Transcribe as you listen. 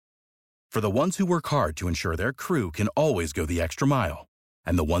For the ones who work hard to ensure their crew can always go the extra mile,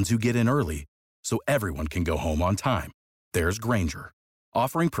 and the ones who get in early so everyone can go home on time, there's Grainger,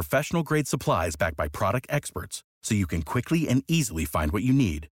 offering professional-grade supplies backed by product experts so you can quickly and easily find what you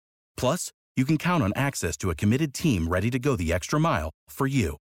need. Plus, you can count on access to a committed team ready to go the extra mile for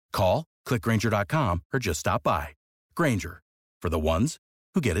you. Call, click Grainger.com, or just stop by. Grainger, for the ones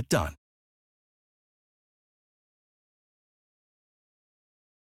who get it done.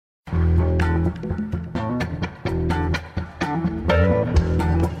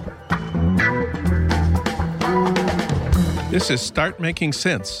 This is Start Making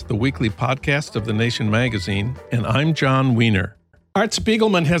Sense, the weekly podcast of The Nation magazine, and I'm John Wiener. Art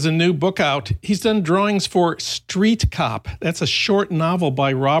Spiegelman has a new book out. He's done drawings for Street Cop. That's a short novel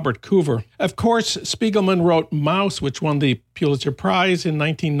by Robert Coover. Of course, Spiegelman wrote Mouse, which won the Pulitzer Prize in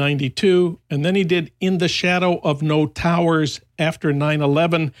 1992, and then he did In the Shadow of No Towers after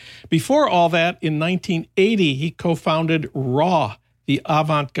 9/11. Before all that, in 1980, he co-founded Raw, the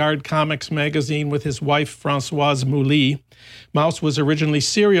avant-garde comics magazine, with his wife, Françoise Mouly. Mouse was originally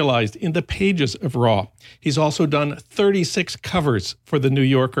serialized in the pages of Raw. He's also done 36 covers for The New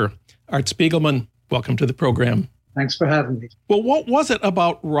Yorker. Art Spiegelman, welcome to the program. Thanks for having me. Well, what was it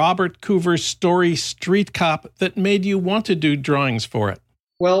about Robert Coover's story Street Cop that made you want to do drawings for it?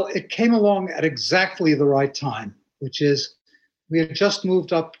 Well, it came along at exactly the right time, which is we had just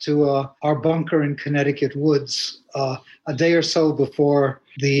moved up to our bunker in Connecticut woods a day or so before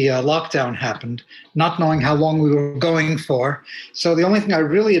the lockdown happened, not knowing how long we were going for. So the only thing I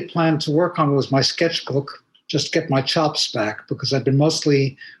really had planned to work on was my sketchbook, just get my chops back, because I'd been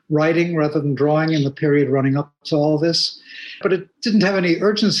mostly writing rather than drawing in the period running up to all this. But it didn't have any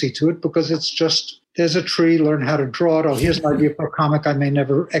urgency to it because it's just, there's a tree, learn how to draw it. Oh, here's an idea for a comic I may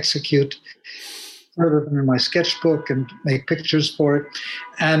never execute further than in my sketchbook and make pictures for it.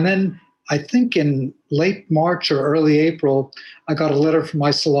 And then I think in late March or early April, I got a letter from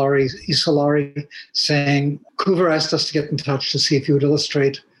Isolari saying, Coover asked us to get in touch to see if he would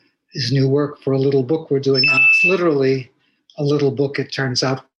illustrate his new work for a little book we're doing. And it's literally a little book, it turns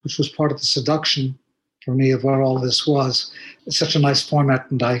out, which was part of the seduction for me of what all this was. It's such a nice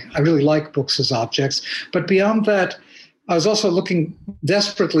format, and I really like books as objects. But beyond that, I was also looking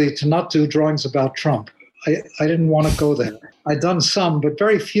desperately to not do drawings about Trump. I didn't want to go there. I'd done some, but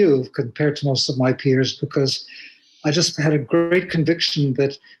very few compared to most of my peers, because I just had a great conviction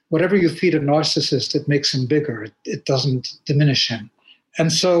that whatever you feed a narcissist, it makes him bigger. It doesn't diminish him.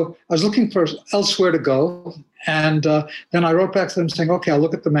 And so I was looking for elsewhere to go. And then I wrote back to them saying, okay, I'll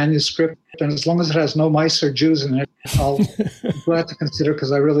look at the manuscript. And as long as it has no mice or Jews in it, I'll be glad to consider,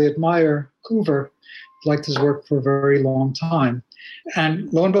 because I really admire Coover. Liked his work for a very long time.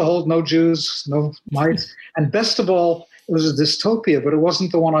 And lo and behold, no Jews, no mice. And best of all, it was a dystopia, but it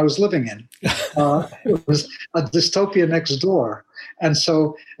wasn't the one I was living in. It was a dystopia next door. And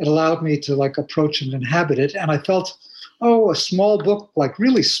so it allowed me to approach and inhabit it. And I felt, a small book,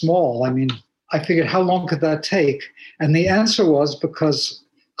 really small. I mean, I figured, how long could that take? And the answer was because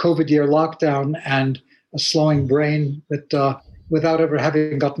COVID year lockdown and a slowing brain that without ever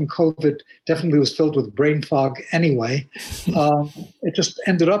having gotten COVID, definitely was filled with brain fog anyway. It just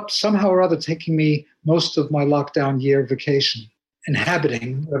ended up somehow or other taking me most of my lockdown year vacation,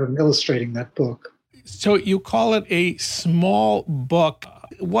 inhabiting rather than illustrating that book. So you call it a small book.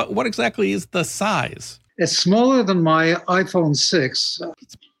 What exactly is the size? It's smaller than my iPhone 6.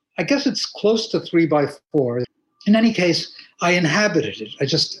 I guess it's close to 3x4. In any case, I inhabited it. I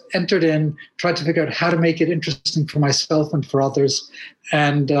just entered in, tried to figure out how to make it interesting for myself and for others.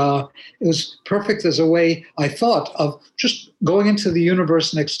 And it was perfect as a way, I thought, of just going into the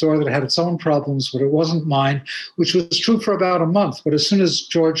universe next door that had its own problems, but it wasn't mine, which was true for about a month. But as soon as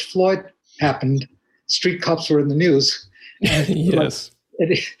George Floyd happened, street cops were in the news. Yes.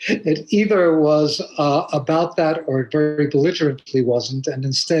 It either was about that or it very belligerently wasn't. And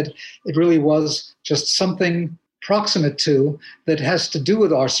instead, it really was just something proximate to that has to do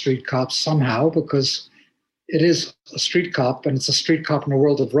with our street cops somehow, because it is a street cop, and it's a street cop in a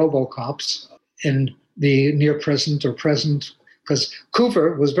world of robo-cops in the near present or present, because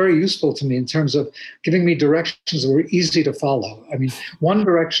Coover was very useful to me in terms of giving me directions that were easy to follow. I mean, one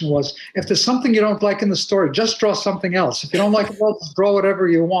direction was, if there's something you don't like in the story, just draw something else. If you don't like it, well, just draw whatever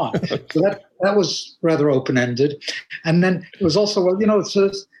you want. So that was rather open-ended. And then it was also, it's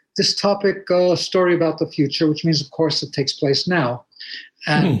a dystopic story about the future, which means, of course, it takes place now.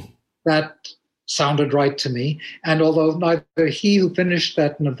 And that sounded right to me. And although neither he who finished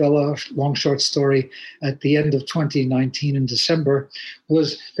that novella, long short story, at the end of 2019 in December,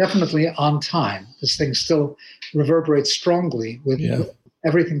 was definitely on time. This thing still reverberates strongly with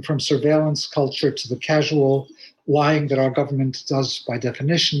everything from surveillance culture to the casual lying that our government does by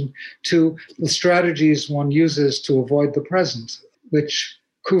definition, to the strategies one uses to avoid the present, which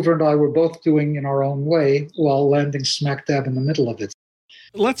Coover and I were both doing in our own way while landing smack dab in the middle of it.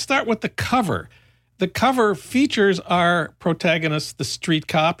 Let's start with the cover. The cover features our protagonist, the street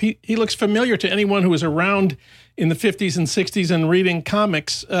cop. He looks familiar to anyone who was around in the 50s and 60s and reading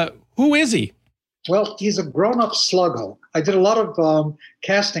comics. Who is he? Well, he's a grown-up sluggo. I did a lot of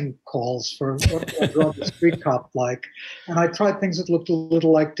casting calls for what I draw the street cop like, and I tried things that looked a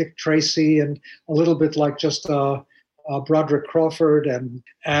little like Dick Tracy and a little bit like just Broderick Crawford.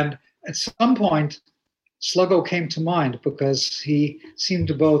 And at some point, Sluggo came to mind because he seemed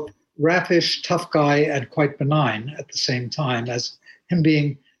to both raffish, tough guy, and quite benign at the same time, as him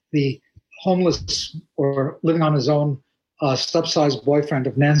being the homeless or living on his own step-sized boyfriend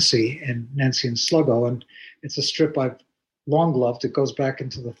of Nancy in Nancy and Sluggo. And it's a strip I've long loved. It goes back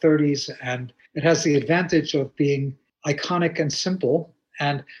into the 30s, and it has the advantage of being iconic and simple.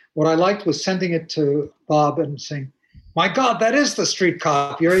 And what I liked was sending it to Bob and saying, "My God, that is the street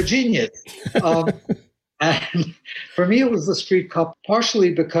cop. You're a genius." And for me, it was the street cop,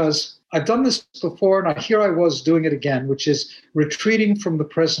 partially because I've done this before, and here I was doing it again, which is retreating from the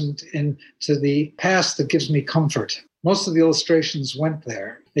present into the past that gives me comfort. Most of the illustrations went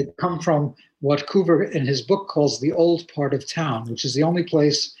there. They come from what Coover in his book calls the old part of town, which is the only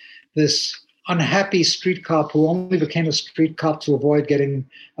place this unhappy street cop who only became a street cop to avoid getting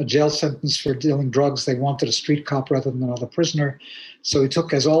a jail sentence for dealing drugs. They wanted a street cop rather than another prisoner. So he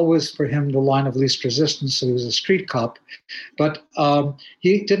took, as always for him, the line of least resistance. So he was a street cop. But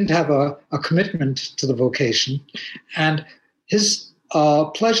he didn't have a commitment to the vocation. And his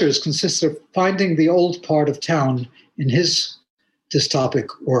pleasures consisted of finding the old part of town in his dystopic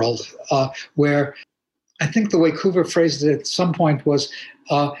world, where I think the way Coover phrased it at some point was,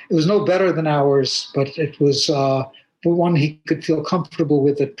 it was no better than ours, but it was the one he could feel comfortable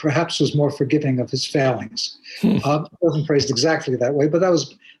with, that perhaps was more forgiving of his failings. It wasn't phrased exactly that way, but that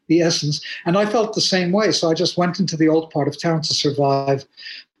was the essence. And I felt the same way. So I just went into the old part of town to survive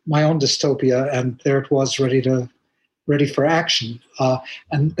my own dystopia, and there it was, ready for action.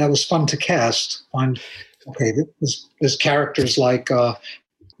 And that was fun to cast. There's characters like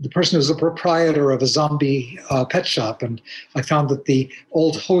the person who's the proprietor of a zombie pet shop. And I found that the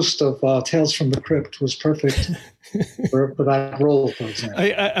old host of Tales from the Crypt was perfect for that role, for example.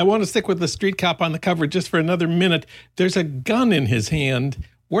 I want to stick with the street cop on the cover just for another minute. There's a gun in his hand.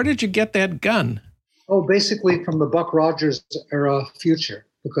 Where did you get that gun? Oh, basically from the Buck Rogers era future.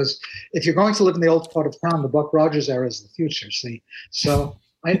 Because if you're going to live in the old part of town, the Buck Rogers era is the future, see? So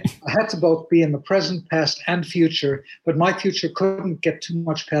I had to both be in the present, past, and future, but my future couldn't get too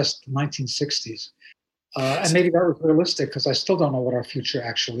much past the 1960s. And maybe that was realistic, because I still don't know what our future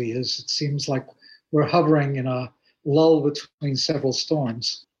actually is. It seems like we're hovering in a lull between several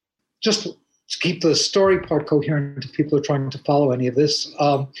storms. Just to keep the story part coherent if people are trying to follow any of this,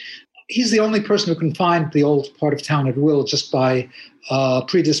 he's the only person who can find the old part of town at will just by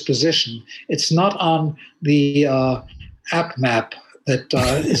predisposition. It's not on the app map that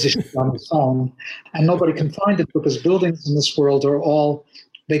is issued on the phone, and nobody can find it because buildings in this world are all,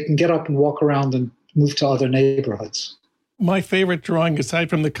 they can get up and walk around and move to other neighborhoods. My favorite drawing, aside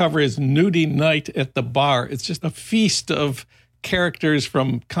from the cover, is Nudie Night at the Bar. It's just a feast of characters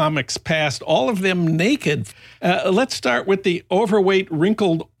from comics past, all of them naked. Let's start with the overweight,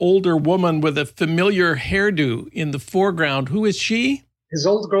 wrinkled older woman with a familiar hairdo in the foreground. Who is she? His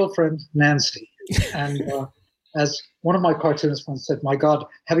old girlfriend, Nancy. And as one of my cartoonists once said, "My God,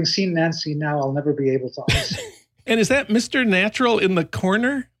 having seen Nancy now, I'll never be able to answer." And is that Mr. Natural in the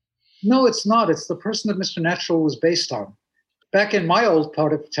corner? No, it's not. It's the person that Mr. Natural was based on. Back in my old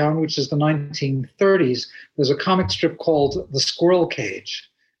part of town, which is the 1930s, there's a comic strip called The Squirrel Cage,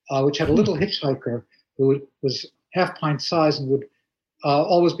 which had a little hitchhiker who was half pint size and would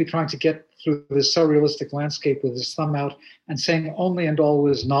always be trying to get through this surrealistic landscape with his thumb out and saying only and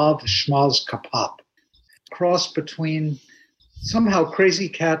always "Nav Schmaz Kapap." Cross between somehow Crazy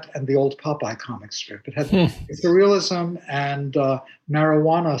Cat and the old Popeye comic strip. It had surrealism and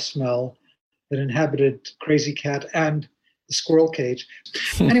marijuana smell that inhabited Crazy Cat and the Squirrel Cage.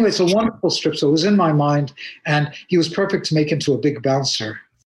 Anyway, it's a wonderful strip. So it was in my mind, and he was perfect to make into a big bouncer.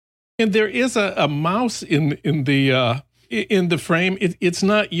 And there is a mouse in the frame. It's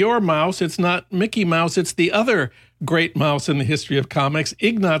not your mouse. It's not Mickey Mouse. It's the other great mouse in the history of comics,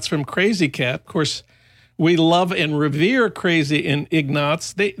 Ignatz from Crazy Cat. Of course, we love and revere Crazy and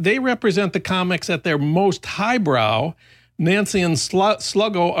Ignatz. They represent the comics at their most highbrow. Nancy and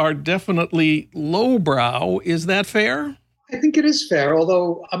Sluggo are definitely lowbrow. Is that fair? I think it is fair,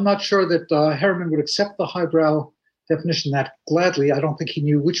 although I'm not sure that Harriman would accept the highbrow definition that gladly. I don't think he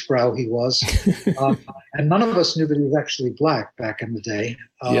knew which brow he was. And none of us knew that he was actually black back in the day.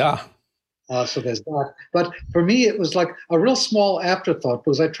 Yeah. So there's that. But for me, it was like a real small afterthought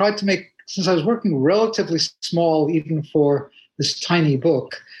because I tried to make, since I was working relatively small, even for this tiny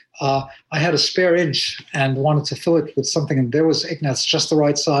book, I had a spare inch and wanted to fill it with something. And there was Ignatz, just the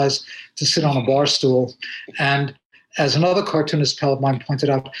right size to sit on a bar stool. And as another cartoonist pal of mine pointed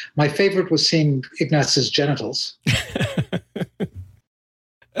out, my favorite was seeing Ignatz's genitals.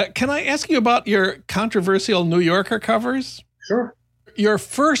 Can I ask you about your controversial New Yorker covers? Sure. Your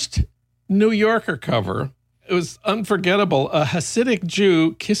first New Yorker cover, it was unforgettable. A Hasidic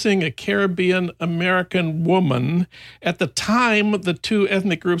Jew kissing a Caribbean American woman. At the time, the two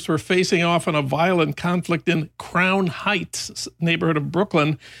ethnic groups were facing off in a violent conflict in Crown Heights, neighborhood of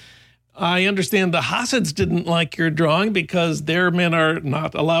Brooklyn. I understand the Hasids didn't like your drawing because their men are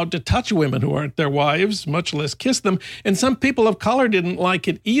not allowed to touch women who aren't their wives, much less kiss them. And some people of color didn't like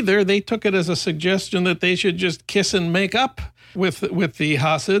it either. They took it as a suggestion that they should just kiss and make up with the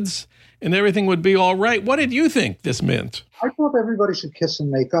Hasids and everything would be all right. What did you think this meant? I thought everybody should kiss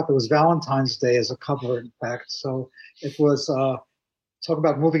and make up. It was Valentine's Day as a cover, in fact. So it was, talk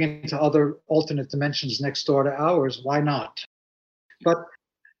about moving into other alternate dimensions next door to ours. Why not? But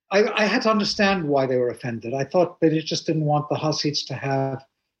I had to understand why they were offended. I thought they just didn't want the Hasids to have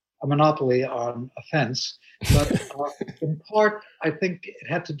a monopoly on offense. But in part, I think it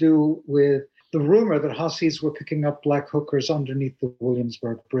had to do with the rumor that Hasids were picking up black hookers underneath the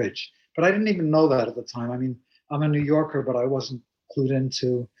Williamsburg Bridge. But I didn't even know that at the time. I mean, I'm a New Yorker, but I wasn't clued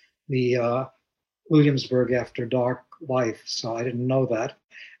into the Williamsburg after dark life, so I didn't know that.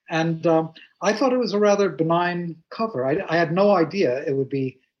 And I thought it was a rather benign cover. I had no idea it would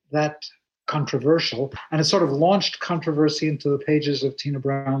be that controversial, and it sort of launched controversy into the pages of Tina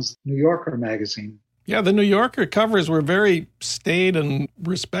Brown's New Yorker magazine. Yeah, the New Yorker covers were very staid and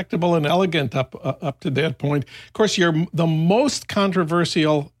respectable and elegant up to that point. Of course, the most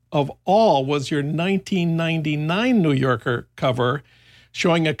controversial of all was your 1999 New Yorker cover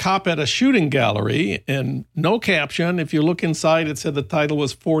showing a cop at a shooting gallery and no caption. If you look inside, it said the title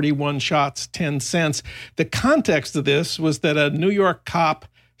was 41 Shots, 10 Cents. The context of this was that a New York cop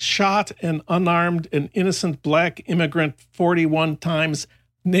shot an unarmed and innocent black immigrant 41 times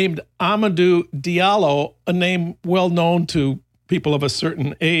named Amadou Diallo, a name well known to people of a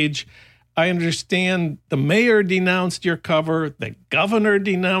certain age. I understand the mayor denounced your cover, the governor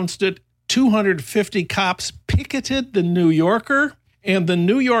denounced it, 250 cops picketed the New Yorker, and the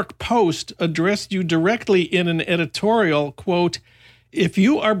New York Post addressed you directly in an editorial, quote, "If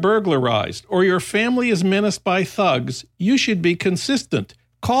you are burglarized or your family is menaced by thugs, you should be consistent.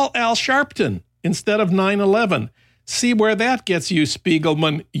 Call Al Sharpton instead of 9/11. See where that gets you,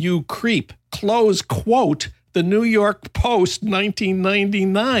 Spiegelman, you creep." Close quote, the New York Post,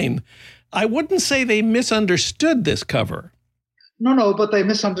 1999. I wouldn't say they misunderstood this cover. No, but they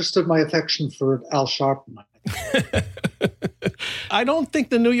misunderstood my affection for Al Sharpton. I don't think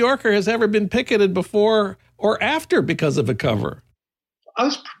the New Yorker has ever been picketed before or after because of a cover. I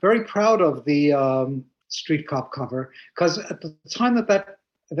was very proud of the Street Cop cover because at the time that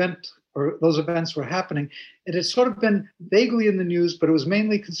event or those events were happening, it had sort of been vaguely in the news, but it was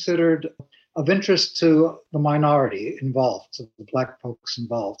mainly considered of interest to the minority involved, to the black folks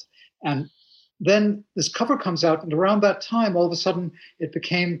involved. And then this cover comes out, and around that time, all of a sudden, it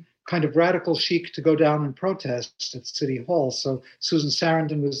became kind of radical chic to go down and protest at City Hall. So Susan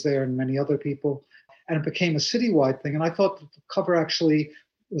Sarandon was there and many other people, and it became a citywide thing. And I thought that the cover actually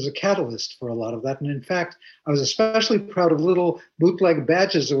was a catalyst for a lot of that. And in fact, I was especially proud of little bootleg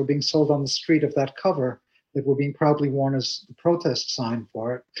badges that were being sold on the street of that cover that were being proudly worn as the protest sign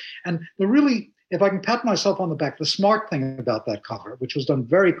for it. And the really, if I can pat myself on the back, the smart thing about that cover, which was done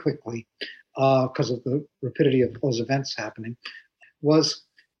very quickly because of the rapidity of those events happening, was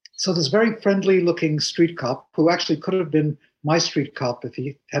so this very friendly looking street cop, who actually could have been my street cop if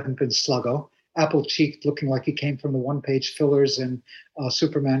he hadn't been sluggo, apple-cheeked, looking like he came from the one-page fillers in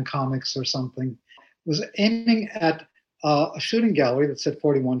Superman comics or something, was aiming at a shooting gallery that said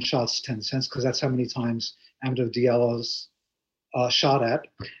 41 shots, 10 cents, because that's how many times Amadou Diallo's shot at.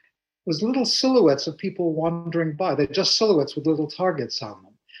 It was little silhouettes of people wandering by. They're just silhouettes with little targets on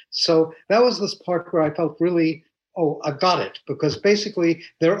them. So that was this part where I felt really, oh, I got it, because basically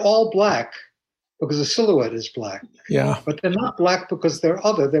they're all black because the silhouette is black. Yeah. But they're not black because they're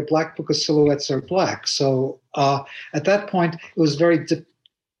other. They're black because silhouettes are black. So at that point, it was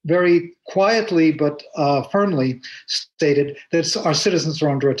very quietly but firmly stated that our citizens are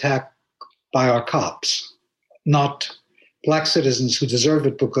under attack by our cops, not black citizens who deserve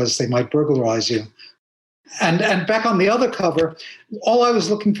it because they might burglarize you. And back on the other cover, all I was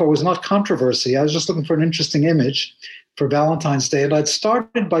looking for was not controversy. I was just looking for an interesting image for Valentine's Day. And I'd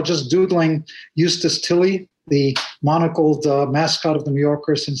started by just doodling Eustace Tilley, the monocled mascot of the New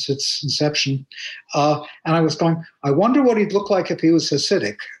Yorker since its inception. And I was going, I wonder what he'd look like if he was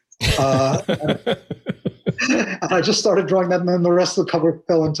Hasidic. And I just started drawing that, and then the rest of the cover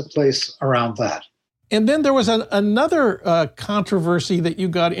fell into place around that. And then there was another controversy that you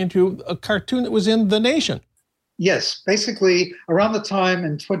got into, a cartoon that was in The Nation. Yes, basically around the time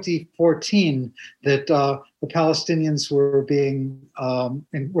in 2014 that the Palestinians were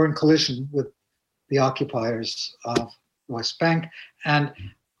were in collision with the occupiers of the West Bank, and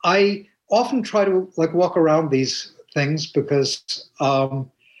I often try to walk around these things because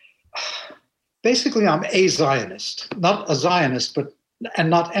basically I'm a Zionist, not a Zionist, and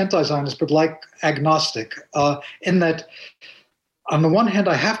not anti-Zionist, but agnostic, in that on the one hand,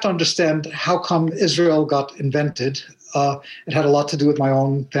 I have to understand how come Israel got invented. It had a lot to do with my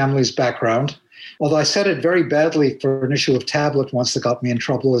own family's background. Although I said it very badly for an issue of Tablet once that got me in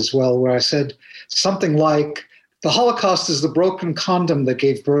trouble as well, where I said something like, the Holocaust is the broken condom that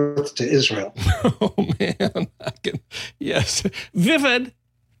gave birth to Israel. Oh, man. Yes. Vivid.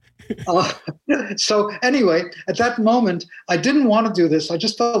 So anyway, at that moment, I didn't want to do this. I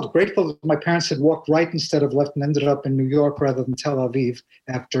just felt grateful that my parents had walked right instead of left and ended up in New York rather than Tel Aviv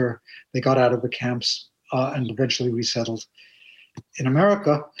after they got out of the camps and eventually resettled in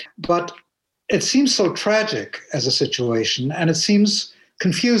America. But it seems so tragic as a situation, and it seems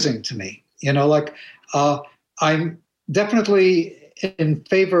confusing to me. I'm definitely in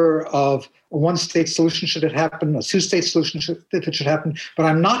favor of a one-state solution should it happen, a two-state solution if it should happen, but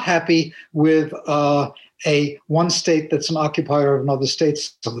I'm not happy with a one state that's an occupier of another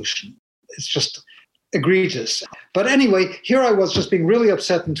state's solution. It's just egregious. But anyway, here I was just being really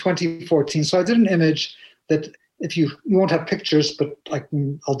upset in 2014, so I did an image that, if you won't have pictures, but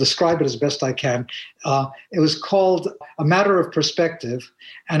I'll describe it as best I can. It was called A Matter of Perspective,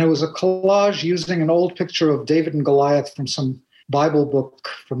 and it was a collage using an old picture of David and Goliath from some Bible book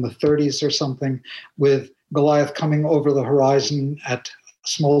from the 30s or something, with Goliath coming over the horizon at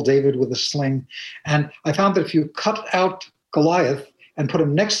small David with a sling. And I found that if you cut out Goliath and put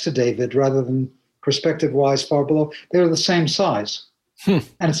him next to David rather than perspective-wise far below, they're the same size. And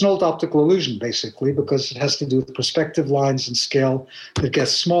it's an old optical illusion, basically, because it has to do with perspective lines and scale that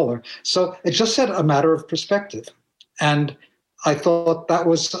gets smaller. So it just said a matter of perspective. And I thought that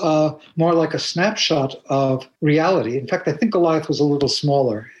was more like a snapshot of reality. In fact, I think Goliath was a little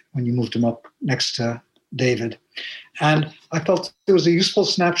smaller when you moved him up next to David. And I felt it was a useful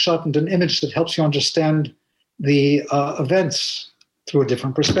snapshot and an image that helps you understand the events through a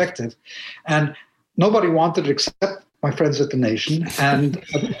different perspective. And nobody wanted it except my friends at The Nation. And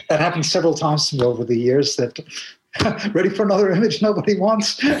that happened several times to me over the years, that ready for another image nobody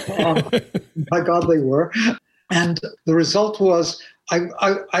wants? By God, they were. And the result was, I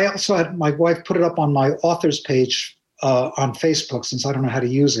also had my wife put it up on my author's page on Facebook, since I don't know how to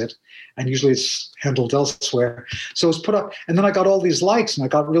use it. And usually it's handled elsewhere. So it was put up, and then I got all these likes, and I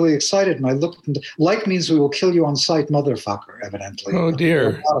got really excited. And I looked, and like means we will kill you on sight, motherfucker, evidently. Oh,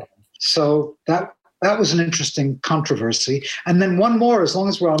 dear. So that was an interesting controversy. And then one more, as long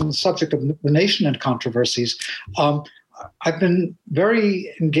as we're on the subject of The Nation and controversies, I've been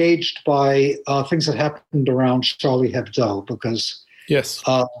very engaged by things that happened around Charlie Hebdo, because yes,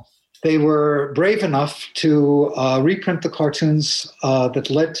 they were brave enough to reprint the cartoons that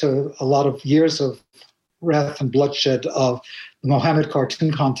led to a lot of years of wrath and bloodshed of the Mohammed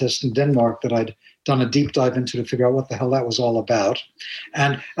Cartoon Contest in Denmark that I'd done a deep dive into to figure out what the hell that was all about.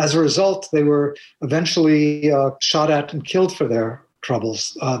 And as a result, they were eventually shot at and killed for their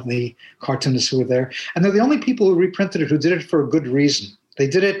troubles, the cartoonists who were there. And they're the only people who reprinted it who did it for a good reason. They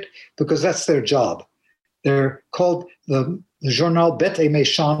did it because that's their job. They're called the Journal Bête et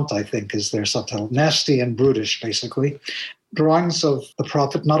Méchante, I think, is their subtitle. Nasty and brutish, basically. Drawings of the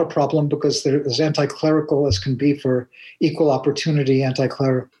Prophet, not a problem, because they're as anti-clerical as can be for equal opportunity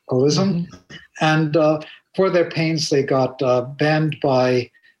anti-clericalism. Mm-hmm. And for their pains, they got banned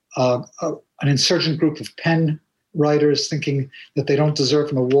by an insurgent group of pen writers, thinking that they don't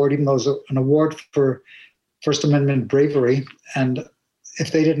deserve an award, even though it's an award for First Amendment bravery. And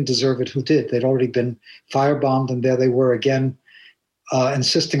if they didn't deserve it, who did? They'd already been firebombed, and there they were again,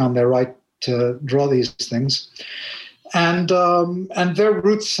 insisting on their right to draw these things. And their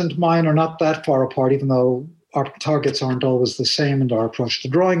roots and mine are not that far apart, even though our targets aren't always the same and our approach to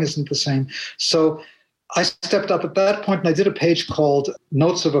drawing isn't the same. So I stepped up at that point, and I did a page called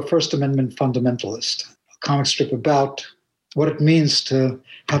Notes of a First Amendment Fundamentalist, comic strip about what it means to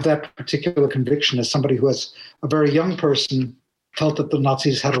have that particular conviction as somebody who, as a very young person, felt that the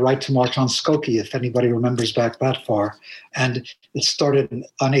Nazis had a right to march on Skokie, if anybody remembers back that far. And it started an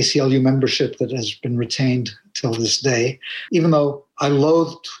ACLU membership that has been retained till this day, even though I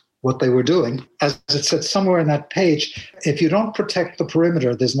loathed what they were doing. As it said somewhere in that page, if you don't protect the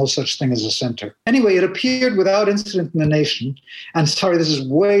perimeter, there's no such thing as a center. Anyway, it appeared without incident in the nation. And sorry, this is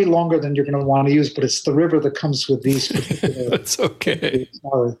way longer than you're going to want to use, but it's the river that comes with these particular... That's okay.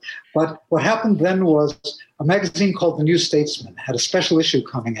 Sorry. But what happened then was a magazine called The New Statesman had a special issue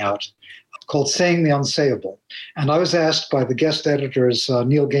coming out called Saying the Unsayable. And I was asked by the guest editors,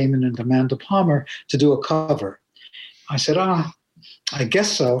 Neil Gaiman and Amanda Palmer, to do a cover. I said, I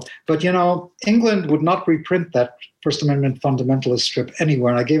guess so. But, England would not reprint that First Amendment fundamentalist strip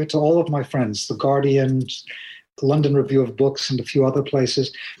anywhere. And I gave it to all of my friends, The Guardian, the London Review of Books, and a few other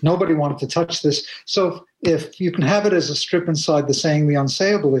places. Nobody wanted to touch this. So if you can have it as a strip inside the Saying the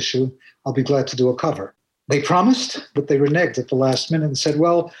Unsayable issue, I'll be glad to do a cover. They promised, but they reneged at the last minute and said,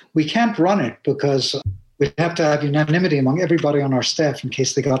 well, we can't run it because we'd have to have unanimity among everybody on our staff in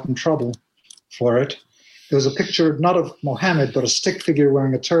case they got in trouble for it. There was a picture, not of Mohammed, but a stick figure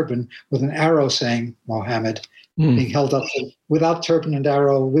wearing a turban with an arrow saying Mohammed being held up without turban and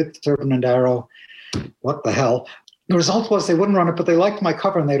arrow, with turban and arrow. What the hell? The result was they wouldn't run it, but they liked my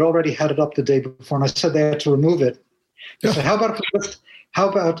cover and they'd already had it up the day before. And I said they had to remove it. They said, how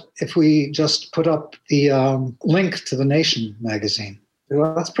about if we just put up the link to the Nation magazine?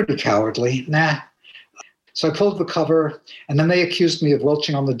 Well, that's pretty cowardly. Nah. So I pulled the cover, and then they accused me of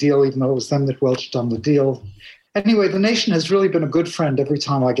welching on the deal, even though it was them that welched on the deal. Anyway, the Nation has really been a good friend every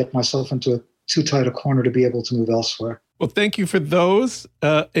time I get myself into too tight a corner to be able to move elsewhere. Well, thank you for those,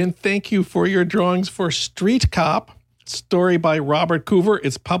 and thank you for your drawings for Street Cop, story by Robert Coover.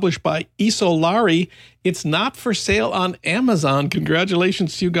 It's published by Isolari. It's not for sale on Amazon.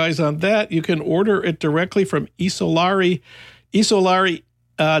 Congratulations to you guys on that. You can order it directly from Isolari.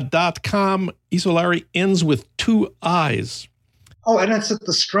 Isolari.com. Isolari ends with 2 I's. Oh, and it's at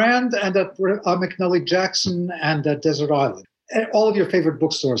the Strand and at McNally Jackson and at Desert Island. All of your favorite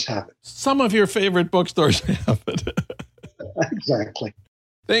bookstores have it. Some of your favorite bookstores have it. Exactly.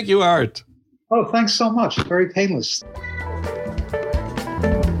 Thank you, Art. Oh, thanks so much. Very painless.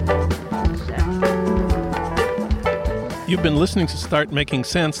 You've been listening to Start Making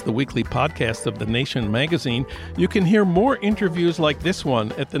Sense, the weekly podcast of The Nation magazine. You can hear more interviews like this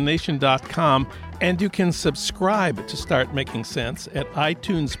one at thenation.com, and you can subscribe to Start Making Sense at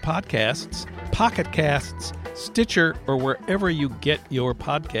iTunes Podcasts, Pocket Casts, Stitcher, or wherever you get your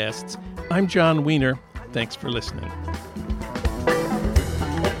podcasts. I'm John Wiener. Thanks for listening.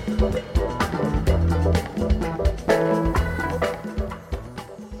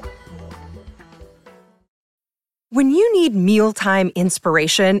 When you need mealtime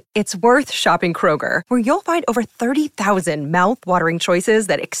inspiration, it's worth shopping Kroger, where you'll find over 30,000 mouth-watering choices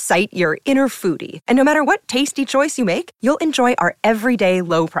that excite your inner foodie. And no matter what tasty choice you make, you'll enjoy our everyday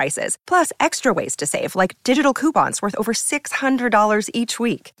low prices, plus extra ways to save, like digital coupons worth over $600 each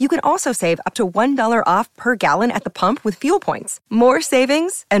week. You can also save up to $1 off per gallon at the pump with fuel points. More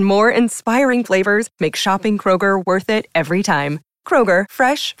savings and more inspiring flavors make shopping Kroger worth it every time. Kroger,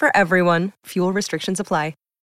 fresh for everyone. Fuel restrictions apply.